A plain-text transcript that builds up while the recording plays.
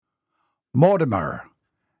Mortimer,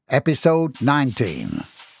 Episode 19.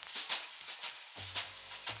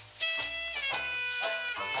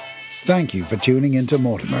 Thank you for tuning into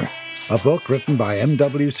Mortimer, a book written by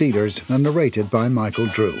M.W. Cedars and narrated by Michael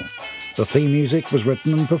Drew. The theme music was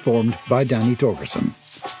written and performed by Danny Torgerson.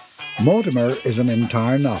 Mortimer is an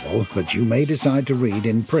entire novel that you may decide to read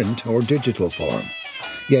in print or digital form.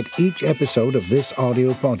 Yet each episode of this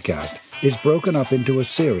audio podcast is broken up into a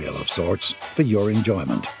serial of sorts for your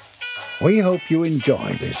enjoyment. We hope you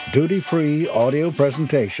enjoy this duty-free audio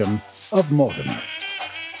presentation of Mortimer.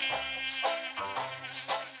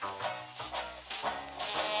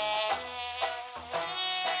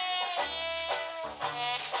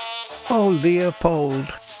 Oh,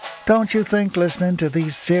 Leopold, don't you think listening to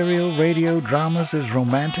these serial radio dramas is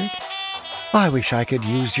romantic? I wish I could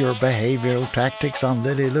use your behavioural tactics on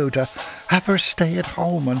Lily Lou to have her stay at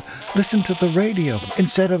home and listen to the radio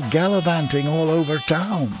instead of gallivanting all over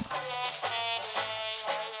town.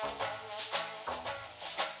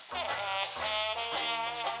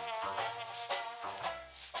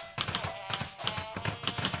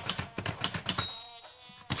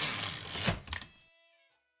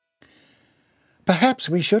 Perhaps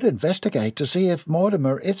we should investigate to see if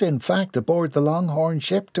Mortimer is in fact aboard the Longhorn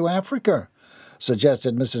ship to Africa,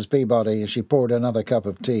 suggested Mrs. Peabody as she poured another cup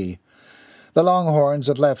of tea. The Longhorns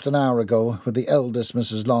had left an hour ago with the eldest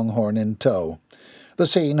Mrs. Longhorn in tow. The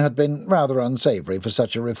scene had been rather unsavoury for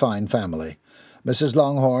such a refined family. Mrs.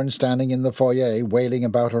 Longhorn standing in the foyer wailing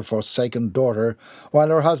about her forsaken daughter, while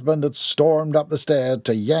her husband had stormed up the stair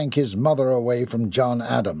to yank his mother away from John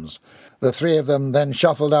Adams. The three of them then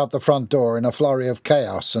shuffled out the front door in a flurry of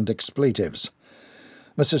chaos and expletives.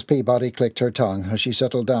 Mrs. Peabody clicked her tongue as she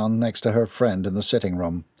settled down next to her friend in the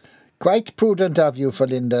sitting-room. "Quite prudent of you,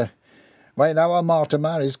 Felinda. While our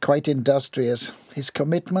Mortimer is quite industrious, his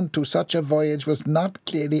commitment to such a voyage was not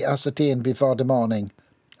clearly ascertained before the morning.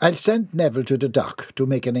 I'll send Neville to the dock to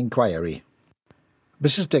make an inquiry."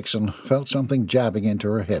 Mrs. Dixon felt something jabbing into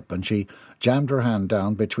her hip, and she jammed her hand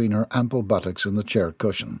down between her ample buttocks in the chair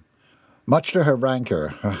cushion. Much to her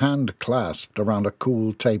rancour, her hand clasped around a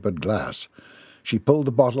cool, tapered glass. She pulled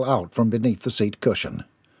the bottle out from beneath the seat cushion.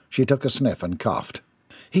 She took a sniff and coughed.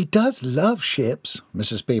 "He does love ships,"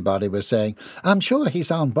 Mrs. Peabody was saying. "I'm sure he's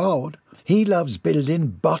on board. He loves building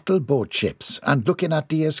bottle-boat ships and looking at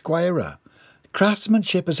the Esquire.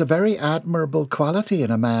 Craftsmanship is a very admirable quality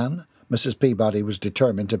in a man." Mrs. Peabody was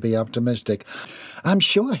determined to be optimistic. "I'm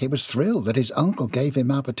sure he was thrilled that his uncle gave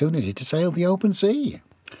him opportunity to sail the open sea.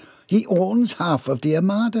 He owns half of the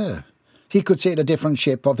Armada. He could sail a different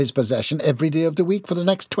ship of his possession every day of the week for the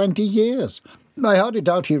next 20 years. I hardly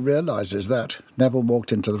doubt he realises that." Neville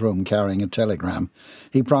walked into the room carrying a telegram.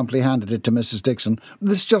 He promptly handed it to Mrs. Dixon.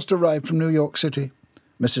 "This just arrived from New York City."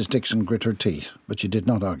 Mrs. Dixon grit her teeth, but she did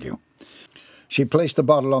not argue. She placed the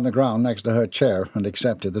bottle on the ground next to her chair and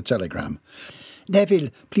accepted the telegram. "Neville,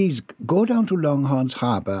 please go down to Longhorn's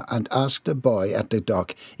Harbour and ask the boy at the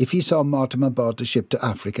dock if he saw Mortimer board the ship to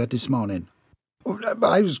Africa this morning."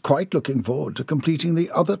 "I was quite looking forward to completing the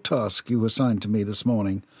other task you assigned to me this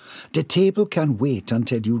morning." "The table can wait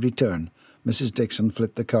until you return." Mrs. Dixon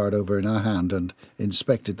flipped the card over in her hand and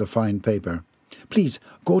inspected the fine paper. "Please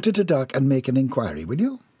go to the dock and make an inquiry, will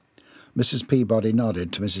you?" Mrs. Peabody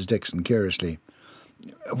nodded to Mrs. Dixon curiously.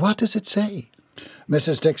 "What does it say?"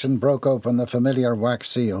 Mrs. Dixon broke open the familiar wax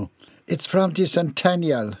seal. "It's from the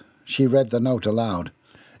Centennial." She read the note aloud.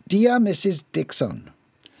 "Dear Mrs. Dixon,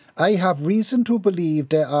 I have reason to believe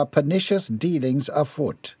there are pernicious dealings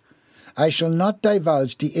afoot. I shall not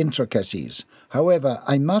divulge the intricacies. However,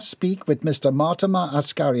 I must speak with Mr. Mortimer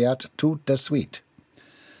Ascariat to the suite.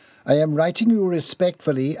 I am writing you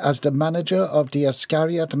respectfully as the manager of the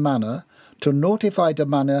Ascariat Manor to notify the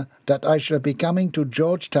manor that I shall be coming to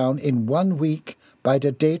Georgetown in 1 week by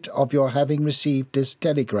the date of your having received this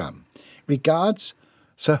telegram. Regards,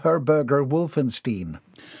 Sir Herberger Wolfenstein."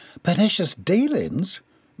 "Pernicious dealings?"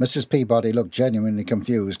 Mrs. Peabody looked genuinely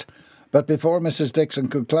confused, but before Mrs. Dixon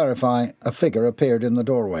could clarify, a figure appeared in the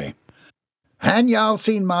doorway. "Han y'all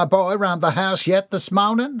seen my boy round the house yet this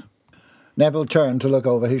morning?" Neville turned to look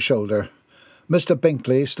over his shoulder. Mr.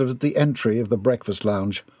 Binkley stood at the entry of the breakfast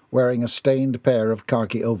lounge, wearing a stained pair of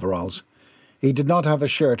khaki overalls. He did not have a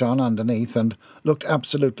shirt on underneath and looked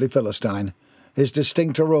absolutely Philistine. His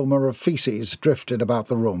distinct aroma of faeces drifted about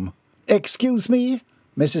the room. "Excuse me?"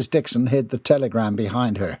 Mrs. Dixon hid the telegram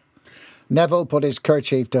behind her. Neville put his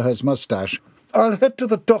kerchief to his moustache. "I'll head to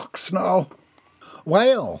the docks now."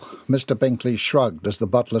 "Well," Mr. Binkley shrugged as the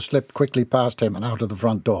butler slipped quickly past him and out of the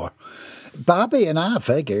front door. Bobby and I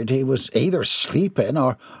figured he was either sleeping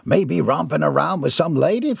or maybe romping around with some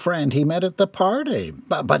lady friend he met at the party.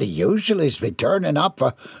 But he usually's be turning up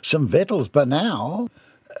for some victuals by now.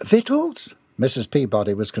 Victuals? Mrs.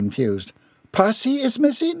 Peabody was confused. Percy is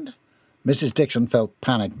missing? Mrs. Dixon felt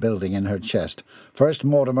panic building in her chest. First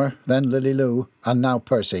Mortimer, then Lily Lou, and now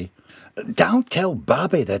Percy. Don't tell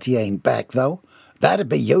Bobby that he ain't back, though. That'd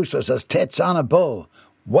be useless as tits on a bull.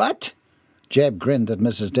 What? Jeb grinned at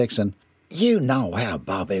Mrs. Dixon. You know how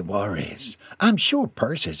Bobby worries. I'm sure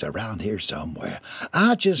Percy's around here somewhere.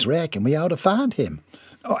 I just reckon we ought to find him.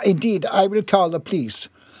 Oh, indeed, I will call the police.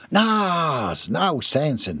 No's no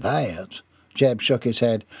sense in that. Jeb shook his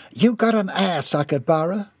head. You got an ass I could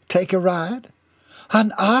borrow? Take a ride?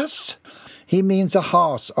 An ass? He means a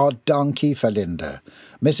horse or donkey, Felinda.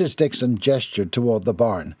 Mrs. Dixon gestured toward the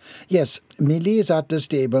barn. Yes, Millie is at the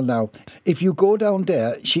stable now. If you go down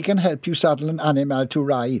there, she can help you saddle an animal to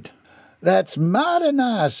ride. That's mighty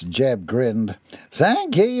nice, Jeb grinned.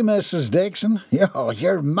 Thank ye, Mrs. Dixon.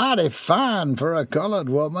 You're mighty fine for a coloured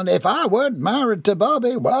woman. If I weren't married to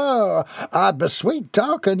Bobby, well, I'd be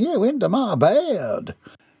sweet-talking you into my bed.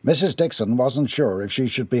 Mrs. Dixon wasn't sure if she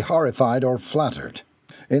should be horrified or flattered.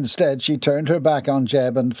 Instead, she turned her back on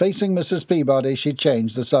Jeb and, facing Mrs. Peabody, she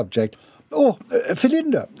changed the subject. Oh,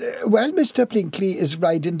 Felinda, while Mr. Blinkley is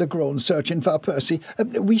riding the grounds searching for Percy,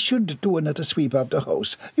 we should do another sweep of the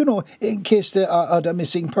house, in case there are other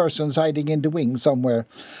missing persons hiding in the wing somewhere.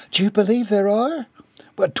 Do you believe there are?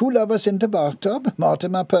 Well, 2 lovers in the bathtub,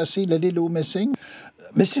 Mortimer, Percy, Lily Lou missing.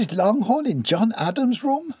 Mrs. Longhorn in John Adams'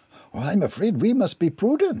 room? Well, I'm afraid we must be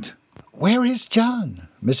prudent. Where is John?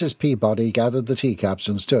 Mrs. Peabody gathered the teacups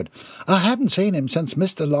and stood. I haven't seen him since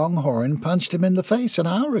Mr. Longhorn punched him in the face an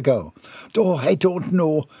hour ago. Oh, I don't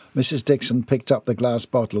know. Mrs. Dixon picked up the glass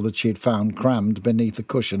bottle that she had found crammed beneath the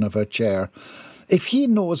cushion of her chair. If he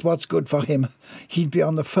knows what's good for him, he'd be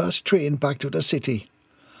on the first train back to the city.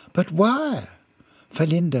 But why?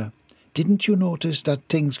 Felinda, didn't you notice that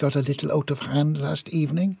things got a little out of hand last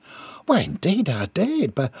evening? Why, indeed I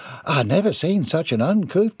did, but I never seen such an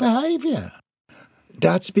uncouth behaviour.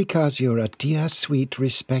 That's because you're a dear, sweet,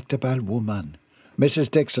 respectable woman. Mrs.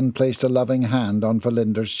 Dixon placed a loving hand on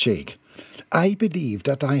Felinda's cheek. I believe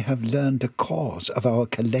that I have learned the cause of our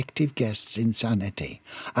collective guest's insanity,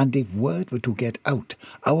 and if word were to get out,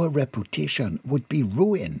 our reputation would be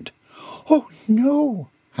ruined. Oh, no!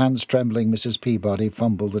 Hands trembling, Mrs. Peabody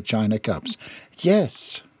fumbled the china cups.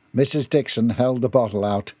 Yes. Mrs. Dixon held the bottle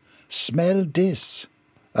out. Smell this.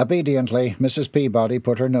 Obediently, Mrs. Peabody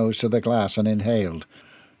put her nose to the glass and inhaled.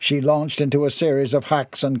 She launched into a series of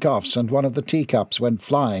hacks and coughs, and one of the teacups went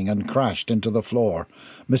flying and crashed into the floor.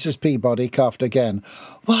 Mrs. Peabody coughed again.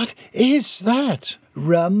 What is that?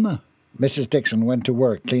 Rum. Mrs. Dixon went to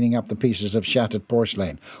work cleaning up the pieces of shattered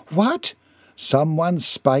porcelain. What? Someone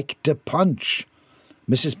spiked a punch.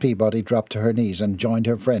 Mrs. Peabody dropped to her knees and joined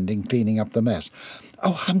her friend in cleaning up the mess.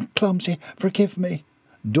 Oh, I'm clumsy. Forgive me.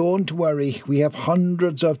 Don't worry. We have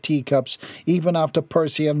hundreds of teacups, even after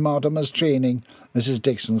Percy and Mortimer's training. Mrs.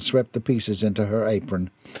 Dixon swept the pieces into her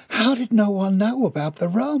apron. How did no one know about the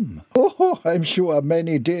rum? Oh, I'm sure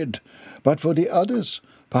many did. But for the others,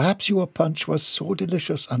 perhaps your punch was so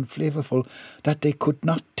delicious and flavourful that they could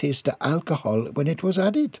not taste the alcohol when it was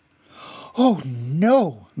added. Oh,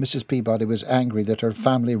 no! Mrs. Peabody was angry that her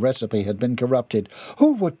family recipe had been corrupted.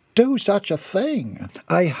 Who would do such a thing?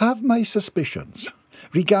 I have my suspicions.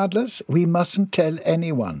 Regardless, we mustn't tell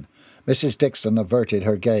anyone. Mrs. Dixon averted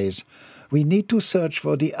her gaze. We need to search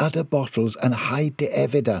for the other bottles and hide the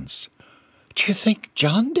evidence. Do you think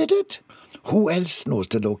John did it? Who else knows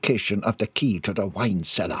the location of the key to the wine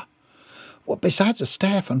cellar? Well, besides the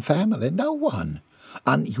staff and family, no one.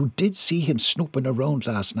 And you did see him snooping around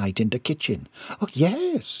last night in the kitchen. Oh,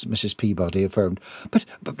 yes, Mrs. Peabody affirmed.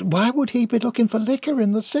 But why would he be looking for liquor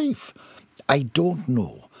in the safe? I don't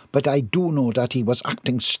know, but I do know that he was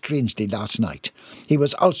acting strangely last night. He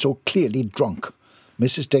was also clearly drunk.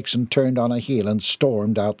 Mrs. Dixon turned on a heel and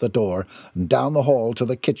stormed out the door, and down the hall to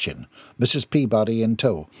the kitchen, Mrs. Peabody in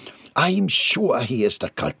tow. I'm sure he is the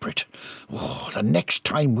culprit. Oh, the next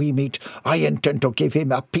time we meet, I intend to give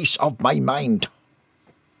him a piece of my mind.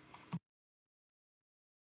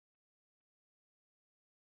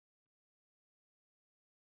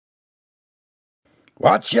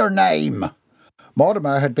 What's your name?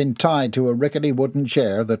 Mortimer had been tied to a rickety wooden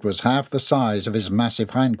chair that was half the size of his massive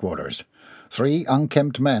hindquarters. 3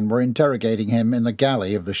 unkempt men were interrogating him in the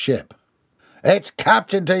galley of the ship. It's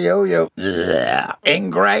captain to you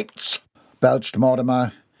ingrates, belched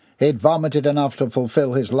Mortimer. He'd vomited enough to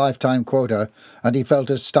fulfill his lifetime quota, and he felt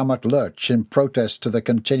his stomach lurch in protest to the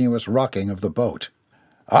continuous rocking of the boat.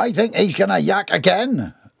 "I think he's going to yak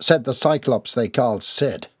again," said the Cyclops they called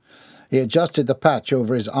Sid. He adjusted the patch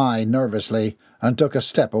over his eye nervously and took a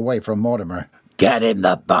step away from Mortimer. "Get him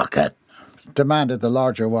the bucket," demanded the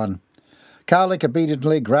larger one. Cowlick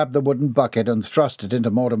obediently grabbed the wooden bucket and thrust it into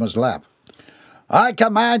Mortimer's lap. "I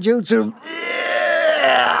command you to—"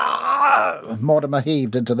 Mortimer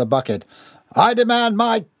heaved into the bucket. "I demand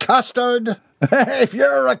my custard." "If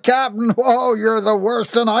you're a captain, whoa, you're the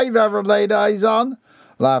worst one I've ever laid eyes on,"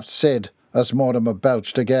 laughed Sid, as Mortimer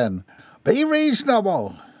belched again. "Be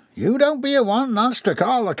reasonable. You don't be a-wanting us to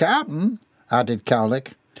call the captain," added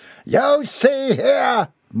Cowlick. "You see here,"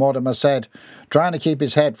 Mortimer said, trying to keep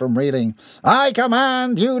his head from reeling. "I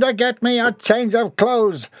command you to get me a change of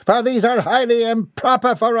clothes, for these are highly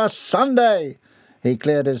improper for a Sunday." He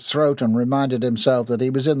cleared his throat and reminded himself that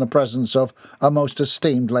he was in the presence of a most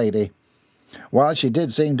esteemed lady. While she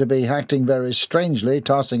did seem to be acting very strangely,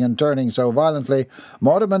 tossing and turning so violently,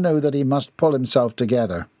 Mortimer knew that he must pull himself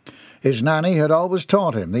together. His nanny had always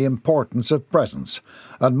taught him the importance of presence,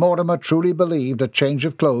 and Mortimer truly believed a change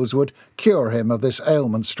of clothes would cure him of this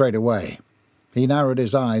ailment straight away. He narrowed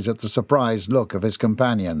his eyes at the surprised look of his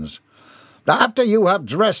companions. "After you have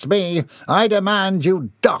dressed me, I demand you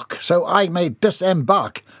dock, so I may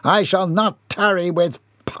disembark. I shall not tarry with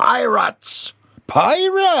pirates."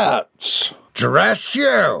 "Pirates? Dress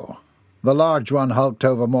you?" The large one hulked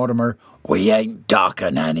over Mortimer. "We ain't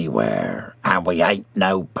docking anywhere, and we ain't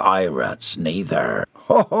no pirates neither."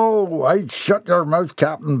 "Ho, I'd shut your mouth,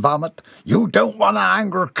 Captain Vomit. "You don't want to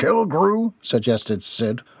anger Killigrew?" suggested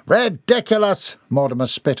Sid. "Ridiculous!" Mortimer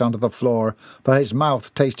spit onto the floor, for his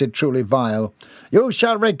mouth tasted truly vile. "You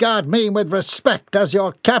shall regard me with respect as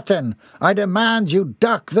your captain. I demand you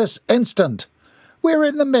dock this instant." "We're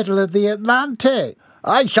in the middle of the Atlantic."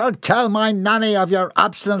 "I shall tell my nanny of your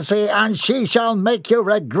obstinacy, and she shall make you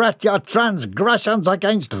regret your transgressions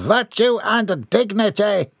against virtue and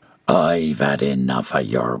dignity." "I've had enough of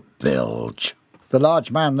your bilge," the large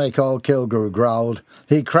man they called Killigrew growled.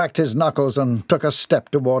 He cracked his knuckles and took a step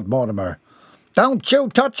toward Mortimer. "Don't you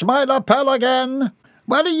touch my lapel again!"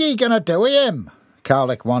 "What are ye going to do with him?"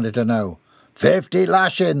 Cowlick wanted to know. 50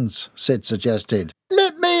 lashings, Sid suggested.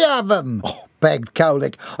 "Let me have 'em," begged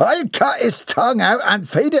Cowlick. "I'll cut his tongue out and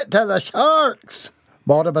feed it to the sharks."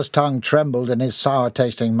 Mortimer's tongue trembled in his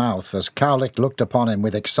sour-tasting mouth as Cowlick looked upon him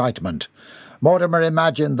with excitement. Mortimer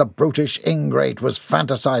imagined the brutish ingrate was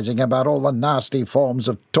fantasizing about all the nasty forms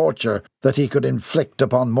of torture that he could inflict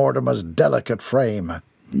upon Mortimer's delicate frame.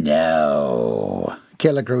 "No,"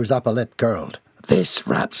 Killigrew's upper lip curled. "This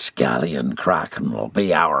rapscallion kraken will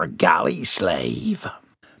be our galley slave."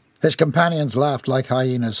 His companions laughed like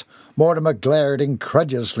hyenas. Mortimer glared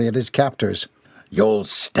incredulously at his captors. "You'll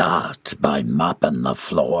start by mopping the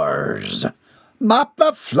floors." "Mop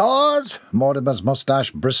the floors?" Mortimer's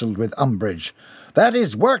moustache bristled with umbrage. "That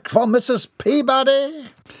is work for Mrs. Peabody."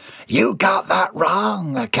 "You got that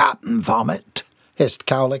wrong, Captain Vomit," hissed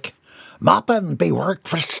Cowlick. "Mopping be work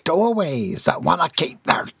for stowaways that want to keep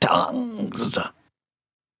their tongues."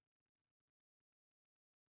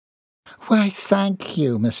 "Why, thank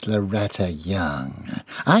you, Miss Loretta Young.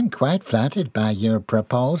 I'm quite flattered by your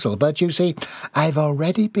proposal, but you see, I've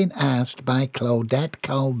already been asked by Claudette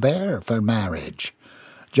Colbert for marriage."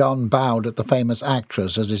 John bowed at the famous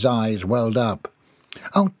actress as his eyes welled up.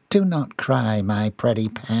 "Oh, do not cry, my pretty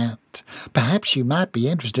pet. Perhaps you might be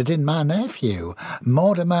interested in my nephew,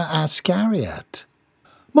 Mortimer Iscariot."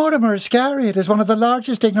 "Mortimer Iscariot is one of the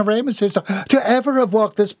largest ignoramuses to ever have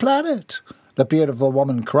walked this planet," the beautiful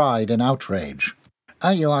woman cried in outrage.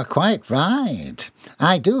 "Oh, you are quite right.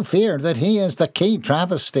 I do fear that he is the key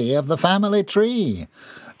travesty of the family tree."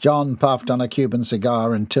 John puffed on a Cuban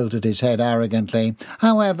cigar and tilted his head arrogantly.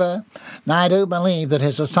 "However, I do believe that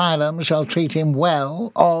his asylum shall treat him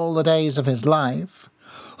well all the days of his life."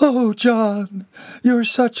 "Oh, John, you're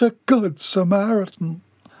such a good Samaritan."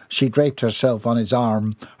 She draped herself on his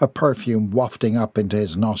arm, a perfume wafting up into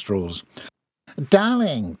his nostrils.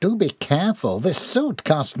 "Darling, do be careful. This suit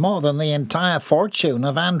cost more than the entire fortune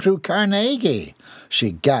of Andrew Carnegie,"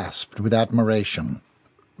 she gasped with admiration.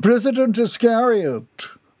 "President Iscariot!"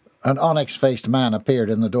 An onyx-faced man appeared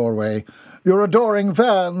in the doorway. "Your adoring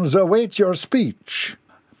fans await your speech."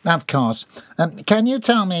 "Of course. Can you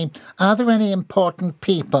tell me, are there any important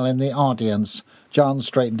people in the audience?" John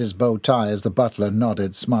straightened his bow tie as the butler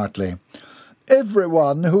nodded smartly.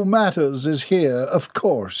 "Everyone who matters is here, of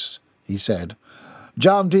course," he said.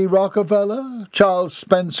 "John D. Rockefeller, Charles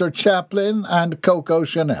Spencer Chaplin, and Coco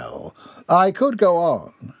Chanel. I could go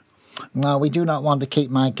on." "No, we do not want to keep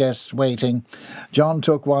my guests waiting." John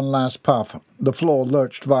took one last puff. The floor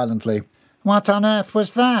lurched violently. What on earth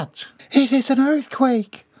was that? It is an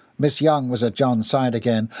earthquake. Miss Young was at John's side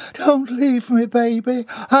again. Don't leave me, baby.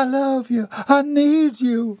 I love you. I need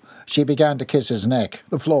you. She began to kiss his neck.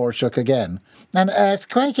 The floor shook again. An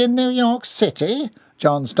earthquake in New York City?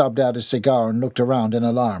 John stubbed out his cigar and looked around in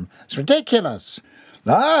alarm. It's ridiculous.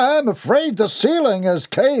 I'm afraid the ceiling is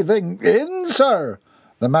caving in, sir.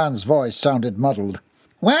 The man's voice sounded muddled.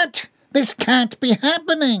 What? This can't be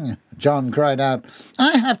happening, John cried out.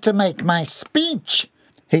 I have to make my speech.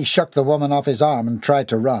 He shook the woman off his arm and tried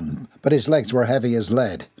to run, but his legs were heavy as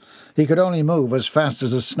lead. He could only move as fast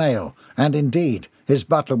as a snail, and indeed, his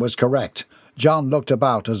butler was correct. John looked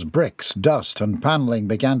about as bricks, dust, and panelling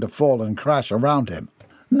began to fall and crash around him.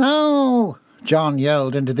 No, John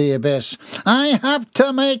yelled into the abyss. I have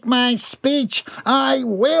to make my speech. I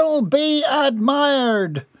will be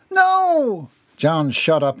admired. No! John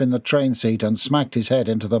shot up in the train seat and smacked his head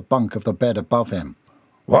into the bunk of the bed above him.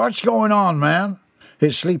 What's going on, man?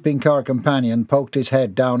 His sleeping car companion poked his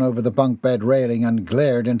head down over the bunk bed railing and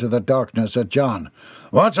glared into the darkness at John.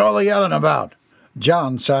 What's all the yelling about?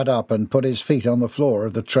 John sat up and put his feet on the floor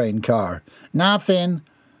of the train car. Nothing.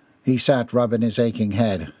 He sat rubbing his aching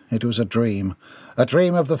head. It was a dream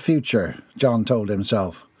of the future, John told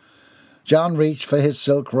himself. John reached for his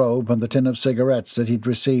silk robe and the tin of cigarettes that he'd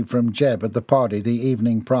received from Jeb at the party the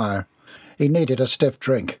evening prior. He needed a stiff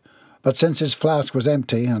drink, but since his flask was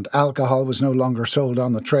empty and alcohol was no longer sold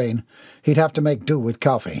on the train, he'd have to make do with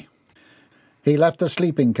coffee. He left the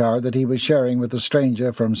sleeping car that he was sharing with a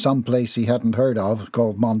stranger from some place he hadn't heard of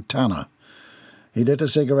called Montana. He lit a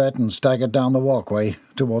cigarette and staggered down the walkway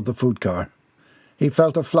toward the food car. He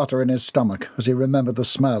felt a flutter in his stomach as he remembered the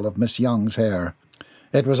smell of Miss Young's hair.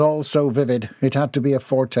 It was all so vivid, it had to be a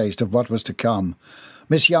foretaste of what was to come.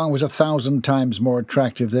 Miss Young was 1,000 times more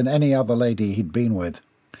attractive than any other lady he'd been with.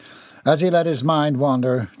 As he let his mind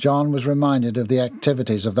wander, John was reminded of the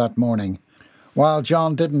activities of that morning. While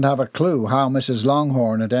John didn't have a clue how Mrs.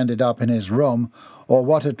 Longhorn had ended up in his room or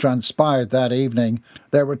what had transpired that evening,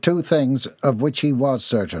 there were two things of which he was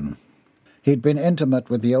certain. He'd been intimate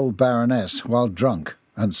with the old Baroness while drunk,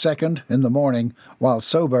 and second, in the morning, while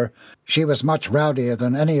sober, she was much rowdier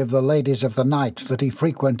than any of the ladies of the night that he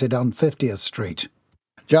frequented on 50th Street.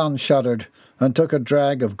 John shuddered and took a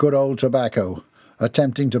drag of good old tobacco,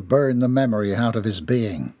 attempting to burn the memory out of his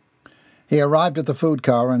being. He arrived at the food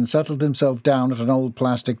car and settled himself down at an old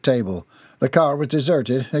plastic table. The car was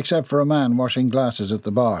deserted, except for a man washing glasses at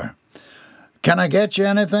the bar. "Can I get you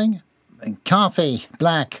anything?" "Coffee,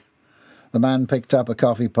 black." The man picked up a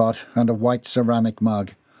coffee pot and a white ceramic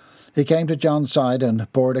mug. He came to John's side and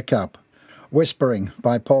poured a cup. Whispering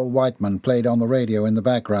by Paul Whiteman played on the radio in the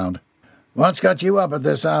background. "What's got you up at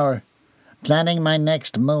this hour?" "Planning my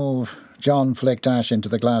next move." John flicked ash into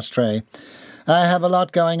the glass tray. "I have a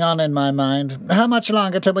lot going on in my mind. How much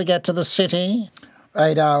longer till we get to the city?"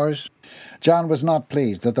 8 hours. John was not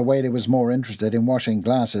pleased that the waiter was more interested in washing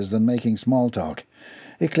glasses than making small talk.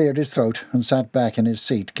 He cleared his throat and sat back in his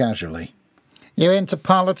seat casually. "You into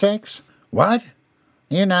politics?" "What?"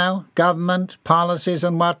 "You know, government, policies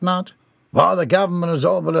and whatnot." "Well, the government has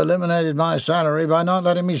all but eliminated my salary by not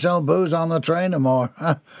letting me sell booze on the train no more.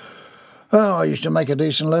 Oh, I used to make a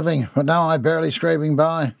decent living, but now I'm barely scraping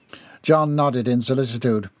by." John nodded in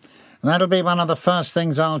solicitude. "That'll be one of the first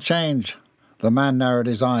things I'll change." The man narrowed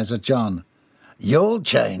his eyes at John. "You'll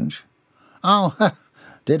change?" "Oh,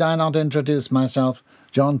 did I not introduce myself?"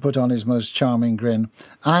 John put on his most charming grin.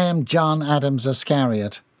 "I am John Adams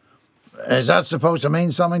Iscariot." "Is that supposed to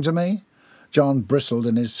mean something to me?" John bristled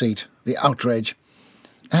in his seat. The outrage.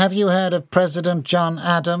 "Have you heard of President John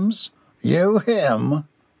Adams?" "You him?"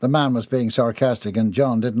 The man was being sarcastic, and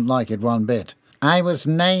John didn't like it one bit. "I was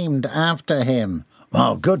named after him."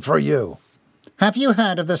 "Well, good for you." "Have you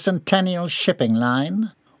heard of the Centennial Shipping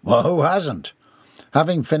Line?" "Well, who hasn't?"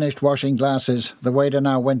 Having finished washing glasses, the waiter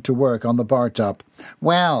now went to work on the bar top.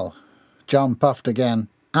 "Well," John puffed again,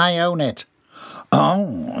 "I own it."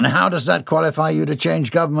 "Oh, and how does that qualify you to change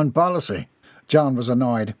government policy?" John was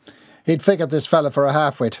annoyed. He'd figured this fella for a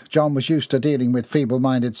half-wit. John was used to dealing with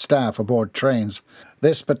feeble-minded staff aboard trains.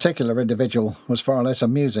 This particular individual was far less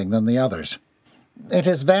amusing than the others. "It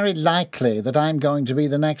is very likely that I'm going to be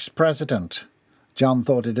the next president." John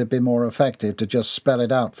thought it'd be more effective to just spell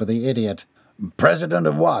it out for the idiot. "President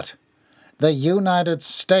of what?" "The United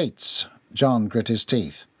States." John grit his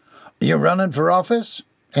teeth. "You running for office?"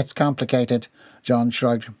 "It's complicated." John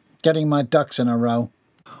shrugged. "Getting my ducks in a row."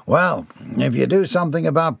 "Well, if you do something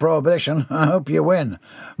about prohibition, I hope you win.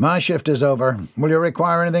 My shift is over. Will you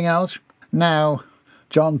require anything else?" "No."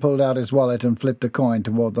 John pulled out his wallet and flipped a coin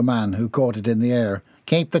toward the man, who caught it in the air.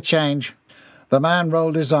 "Keep the change." The man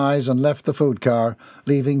rolled his eyes and left the food car,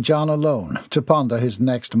 leaving John alone to ponder his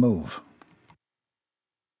next move.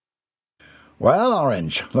 "Well,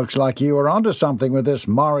 Orange, looks like you were onto something with this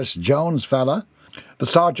Morris Jones fella." The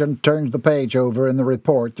sergeant turned the page over in the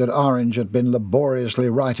report that Orange had been laboriously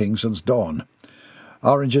writing since dawn.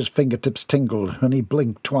 Orange's fingertips tingled, and he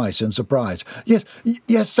blinked twice in surprise.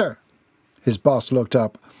 Yes, sir." His boss looked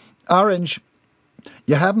up. "Orange,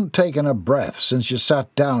 you haven't taken a breath since you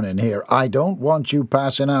sat down in here. I don't want you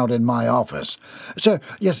passing out in my office." "Sir,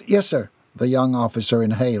 yes, sir." The young officer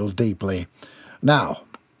inhaled deeply. "Now,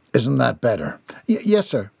 isn't that better?" Yes,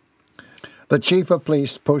 sir." The chief of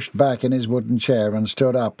police pushed back in his wooden chair and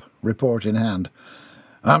stood up, report in hand.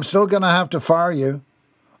 "I'm still going to have to fire you."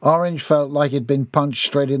 Orange felt like he'd been punched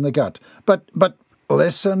straight in the gut. But,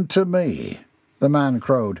 listen to me," the man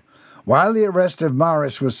crowed. "While the arrest of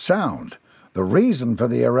Morris was sound, the reason for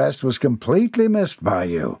the arrest was completely missed by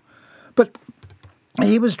you." "But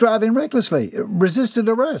he was driving recklessly, resisted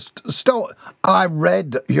arrest, stole—" "I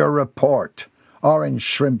read your report." Orange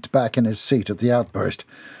shrimped back in his seat at the outburst.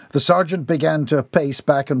 The sergeant began to pace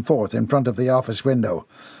back and forth in front of the office window.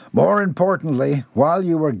 "More importantly, while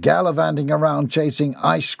you were gallivanting around chasing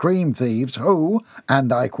ice cream thieves who,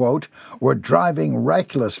 and I quote, were driving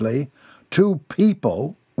recklessly, 2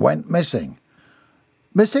 people went missing."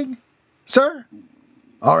 "Missing? Sir?"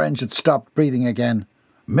 Orange had stopped breathing again.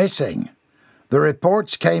 "Missing. The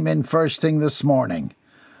reports came in first thing this morning."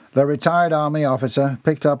 The retired army officer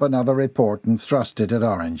picked up another report and thrust it at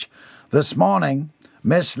Orange. "This morning,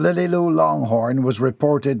 Miss Lily Lou Longhorn was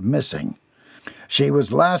reported missing. She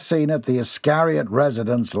was last seen at the Iscariot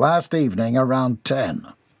residence last evening around 10,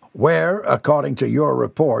 where, according to your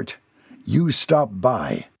report, you stopped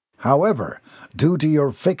by. However, due to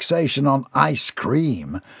your fixation on ice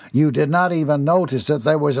cream, you did not even notice that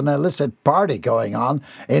there was an illicit party going on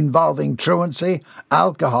involving truancy,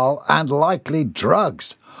 alcohol, and likely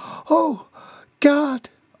drugs." "Oh, God,"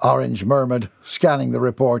 Orange murmured, scanning the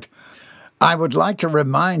report. "I would like to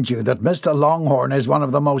remind you that Mr. Longhorn is one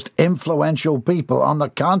of the most influential people on the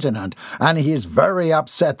continent, and he is very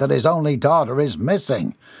upset that his only daughter is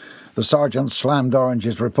missing." The sergeant slammed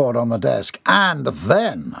Orange's report on the desk. "And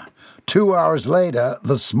then, 2 hours later,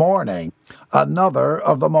 this morning, another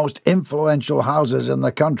of the most influential houses in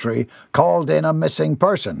the country called in a missing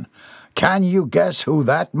person. Can you guess who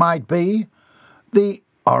that might be?"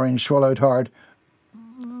 Orange swallowed hard.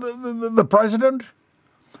 The president?"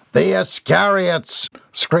 "The Iscariots!"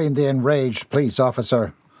 screamed the enraged police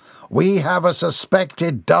officer. "We have a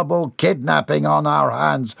suspected double kidnapping on our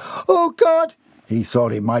hands." "Oh, God!" He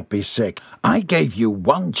thought he might be sick. "I gave you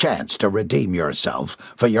one chance to redeem yourself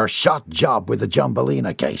for your shot job with the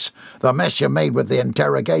Jumbelina case, the mess you made with the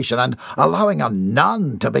interrogation, and allowing a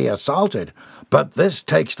nun to be assaulted. But this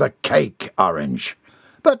takes the cake, Orange."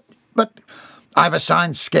 But... "I've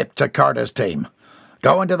assigned Skip to Carter's team.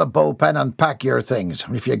 Go into the bullpen and pack your things.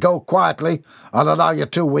 If you go quietly, I'll allow you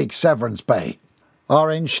 2 weeks' severance pay."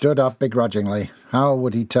 Orange stood up begrudgingly. How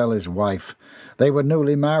would he tell his wife? They were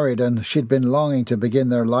newly married, and she'd been longing to begin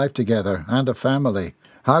their life together, and a family.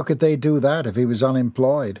 How could they do that if he was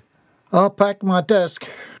unemployed? "I'll pack my desk."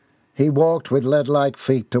 He walked with lead-like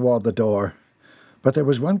feet toward the door. But there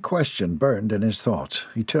was one question burned in his thoughts.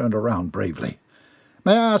 He turned around bravely.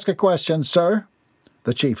 "May I ask a question, sir?"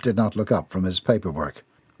 The chief did not look up from his paperwork.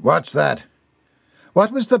 "What's that?"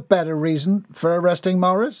 "What was the better reason for arresting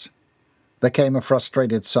Morris?" There came a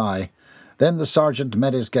frustrated sigh. Then the sergeant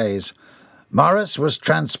met his gaze. "Morris was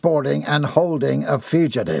transporting and holding a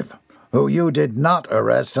fugitive, who you did not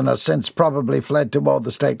arrest and has since probably fled toward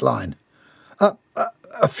the state line."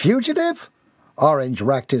 A fugitive?" Orange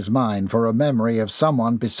racked his mind for a memory of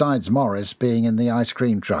someone besides Morris being in the ice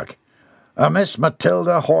cream truck. "A Miss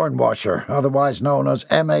Matilda Hornwasher, otherwise known as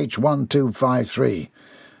MH1253.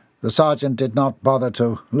 The sergeant did not bother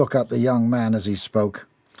to look at the young man as he spoke.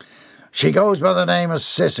 "She goes by the name of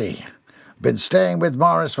Sissy. Been staying with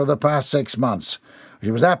Morris for the past 6 months.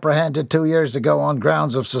 She was apprehended 2 years ago on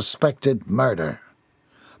grounds of suspected murder."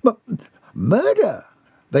 Murder?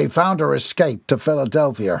 "They found her escaped to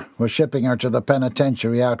Philadelphia, were shipping her to the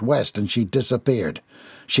penitentiary out west, and she disappeared.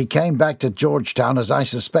 She came back to Georgetown as I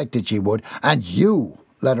suspected she would, and you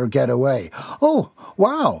let her get away." "Oh,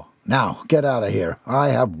 wow. Now, get out of here. I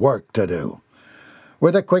have work to do."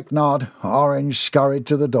 With a quick nod, Orange scurried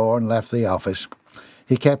to the door and left the office.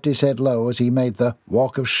 He kept his head low as he made the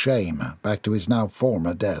walk of shame back to his now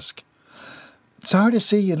former desk. "Sorry to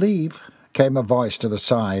see you leave," came a voice to the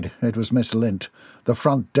side. It was Miss Lint, the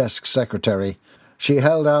front desk secretary. She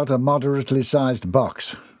held out a moderately sized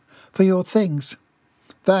box. "For your things."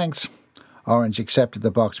 "Thanks." Orange accepted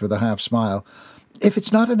the box with a half-smile. "If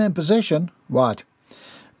it's not an imposition—" "What?"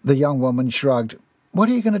 The young woman shrugged. "What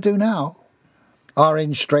are you going to do now?"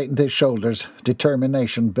 Orange straightened his shoulders,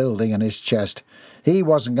 determination building in his chest. He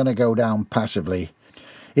wasn't going to go down passively.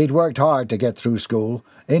 He'd worked hard to get through school,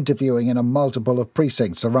 interviewing in a multiple of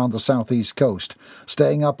precincts around the southeast coast,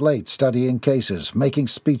 staying up late studying cases, making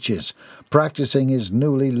speeches, practicing his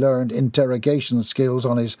newly learned interrogation skills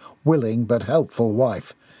on his willing but helpful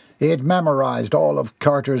wife. He had memorized all of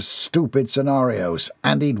Carter's stupid scenarios,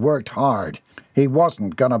 and he'd worked hard. He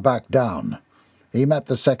wasn't going to back down. He met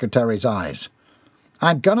the secretary's eyes.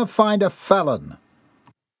 "I'm going to find a felon."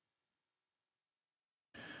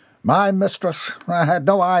 "My mistress, I had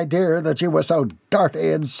no idea that you were so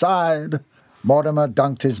dirty inside." Mortimer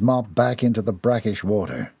dunked his mop back into the brackish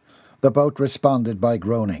water. The boat responded by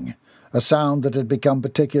groaning, a sound that had become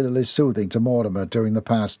particularly soothing to Mortimer during the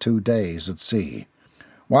past 2 days at sea.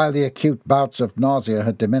 While the acute bouts of nausea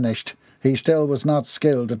had diminished, he still was not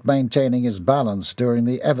skilled at maintaining his balance during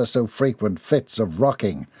the ever-so-frequent fits of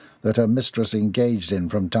rocking that her mistress engaged in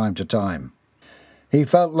from time to time. He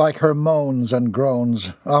felt like her moans and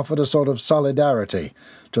groans offered a sort of solidarity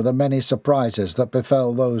to the many surprises that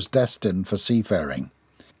befell those destined for seafaring.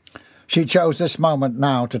 She chose this moment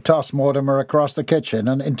now to toss Mortimer across the kitchen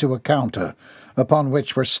and into a counter, upon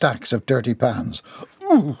which were stacks of dirty pans.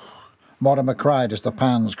 "Ooh!" Mortimer cried as the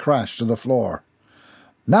pans crashed to the floor.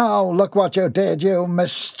 "Now look what you did, you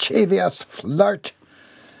mischievous flirt!"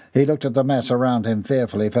 He looked at the mess around him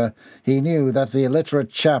fearfully, for he knew that the illiterate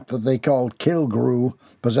chap that they called Killigrew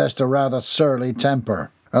possessed a rather surly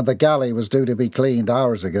temper, and the galley was due to be cleaned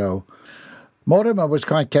hours ago. Mortimer was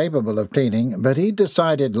quite capable of cleaning, but he'd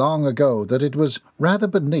decided long ago that it was rather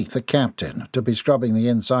beneath a captain to be scrubbing the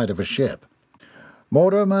inside of a ship.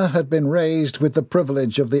 Mortimer had been raised with the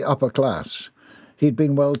privilege of the upper class. He'd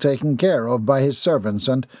been well taken care of by his servants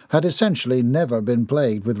and had essentially never been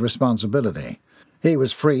plagued with responsibility. He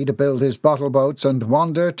was free to build his bottle boats and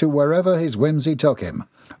wander to wherever his whimsy took him.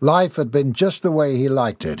 Life had been just the way he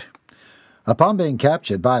liked it. Upon being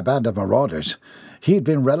captured by a band of marauders, he'd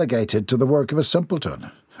been relegated to the work of a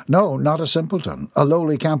simpleton. No, not a simpleton, a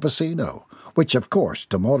lowly campesino, which, of course,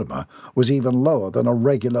 to Mortimer, was even lower than a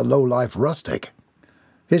regular low-life rustic.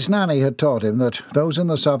 His nanny had taught him that those in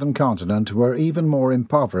the southern continent were even more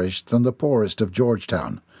impoverished than the poorest of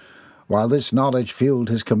Georgetown. While this knowledge fueled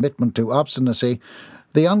his commitment to obstinacy,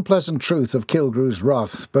 the unpleasant truth of Killigrew's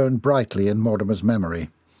wrath burned brightly in Mortimer's memory.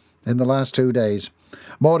 In the last 2 days,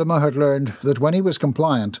 Mortimer had learned that when he was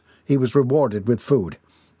compliant, he was rewarded with food,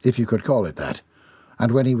 if you could call it that,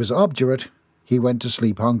 and when he was obdurate, he went to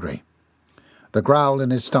sleep hungry. The growl in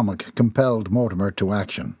his stomach compelled Mortimer to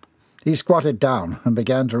action. He squatted down and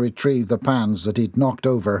began to retrieve the pans that he'd knocked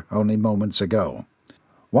over only moments ago.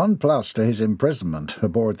 One plus to his imprisonment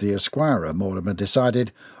aboard the Esquire, Mortimer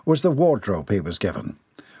decided, was the wardrobe he was given.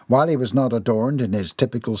 While he was not adorned in his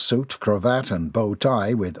typical suit, cravat and bow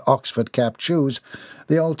tie with Oxford-capped shoes,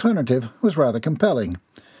 the alternative was rather compelling.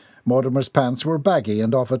 Mortimer's pants were baggy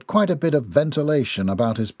and offered quite a bit of ventilation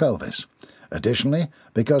about his pelvis. Additionally,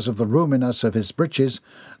 because of the roominess of his breeches,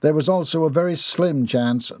 there was also a very slim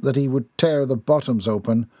chance that he would tear the bottoms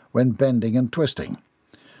open when bending and twisting.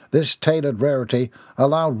 This tailored rarity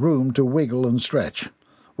allowed room to wiggle and stretch,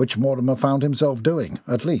 which Mortimer found himself doing,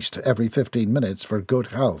 at least every 15 minutes for good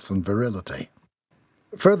health and virility.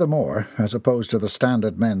 Furthermore, as opposed to the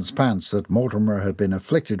standard men's pants that Mortimer had been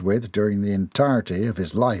afflicted with during the entirety of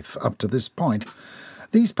his life up to this point,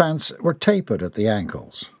 these pants were tapered at the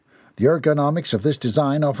ankles. The ergonomics of this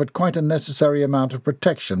design offered quite a necessary amount of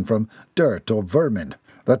protection from dirt or vermin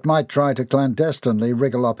that might try to clandestinely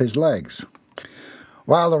wriggle up his legs.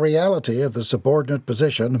 While the reality of the subordinate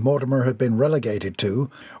position Mortimer had been relegated to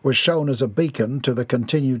was shown as a beacon to the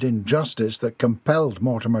continued injustice that compelled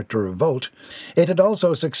Mortimer to revolt, it had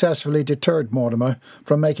also successfully deterred Mortimer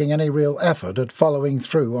from making any real effort at following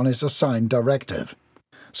through on his assigned directive.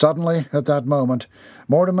 Suddenly, at that moment,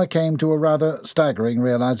 Mortimer came to a rather staggering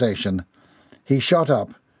realization. He shot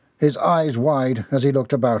up, his eyes wide as he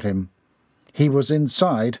looked about him. He was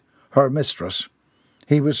inside her mistress.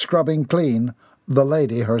 He was scrubbing clean the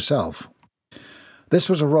lady herself. This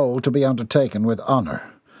was a role to be undertaken with honour.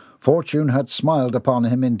 Fortune had smiled upon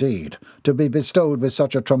him indeed, to be bestowed with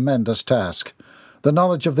such a tremendous task. The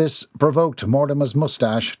knowledge of this provoked Mortimer's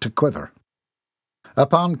moustache to quiver.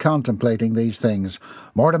 Upon contemplating these things,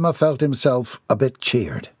 Mortimer felt himself a bit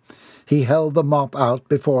cheered. He held the mop out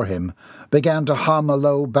before him, began to hum a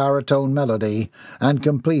low baritone melody, and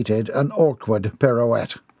completed an awkward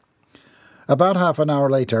pirouette. About half an hour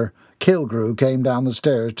later, Killigrew came down the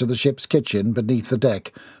stairs to the ship's kitchen beneath the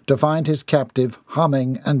deck to find his captive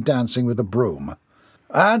humming and dancing with a broom.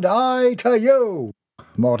 "And I to you,"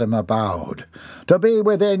 Mortimer bowed. "To be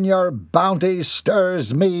within your bounty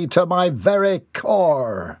stirs me to my very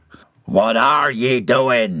core." "What are ye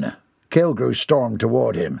doing?" Killigrew stormed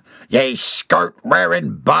toward him. "Ye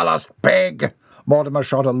skirt-wearing ballast pig!" Mortimer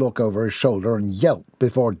shot a look over his shoulder and yelped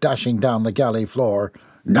before dashing down the galley floor.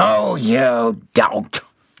 "No, you don't!"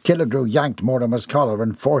 Killigrew yanked Mortimer's collar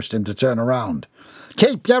and forced him to turn around.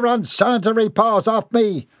 "Keep your unsanitary paws off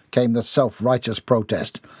me!" came the self-righteous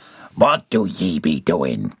protest. "What do ye be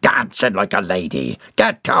doing, dancing like a lady?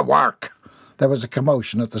 Get to work!" There was a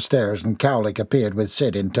commotion at the stairs, and Cowlick appeared with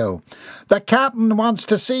Sid in tow. "The captain wants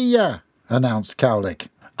to see you," announced Cowlick.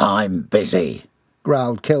 "I'm busy,"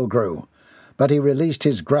 growled Killigrew, but he released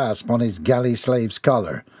his grasp on his galley slave's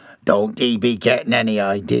collar. "Don't ye be getting any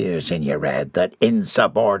ideas in your head that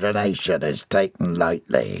insubordination is taken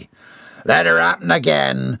lightly. Let her happen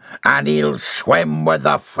again, and he'll swim with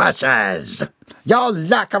the fishes." "Your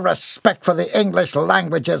lack of respect for the English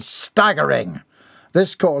language is staggering."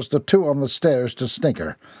 This caused the two on the stairs to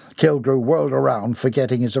snicker. Killigrew whirled around,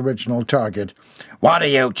 forgetting his original target. "What are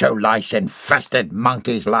you two lice-infested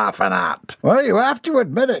monkeys laughing at?" "Well, you have to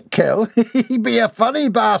admit it, Kill. He be a funny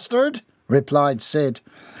bastard," replied Sid.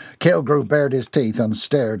 Killigrew bared his teeth and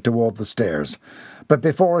stared toward the stairs. But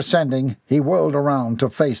before ascending, he whirled around to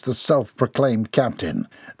face the self-proclaimed captain.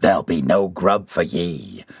 "There'll be no grub for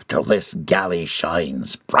ye till this galley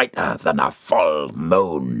shines brighter than a full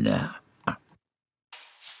moon."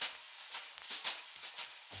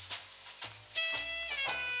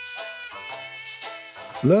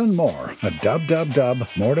 Learn more at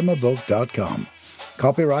www.mortimerbook.com.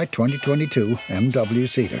 Copyright 2022 M.W.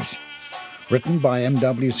 Cedars. Written by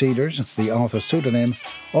M.W. Cedars, the author pseudonym,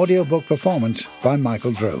 audiobook performance by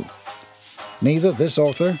Michael Drew. Neither this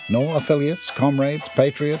author nor affiliates, comrades,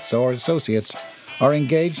 patriots, or associates are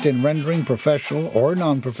engaged in rendering professional or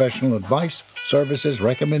non-professional advice, services,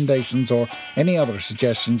 recommendations, or any other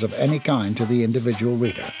suggestions of any kind to the individual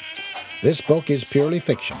reader. This book is purely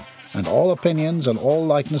fiction, and all opinions and all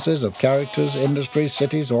likenesses of characters, industries,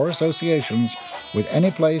 cities, or associations with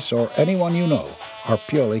any place or anyone you know are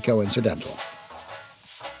purely coincidental.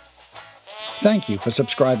 Thank you for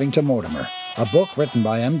subscribing to Mortimer, a book written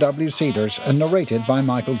by M.W. Cedars and narrated by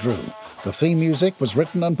Michael Drew. The theme music was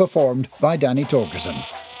written and performed by Danny Torgerson.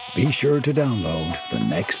 Be sure to download the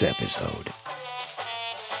next episode.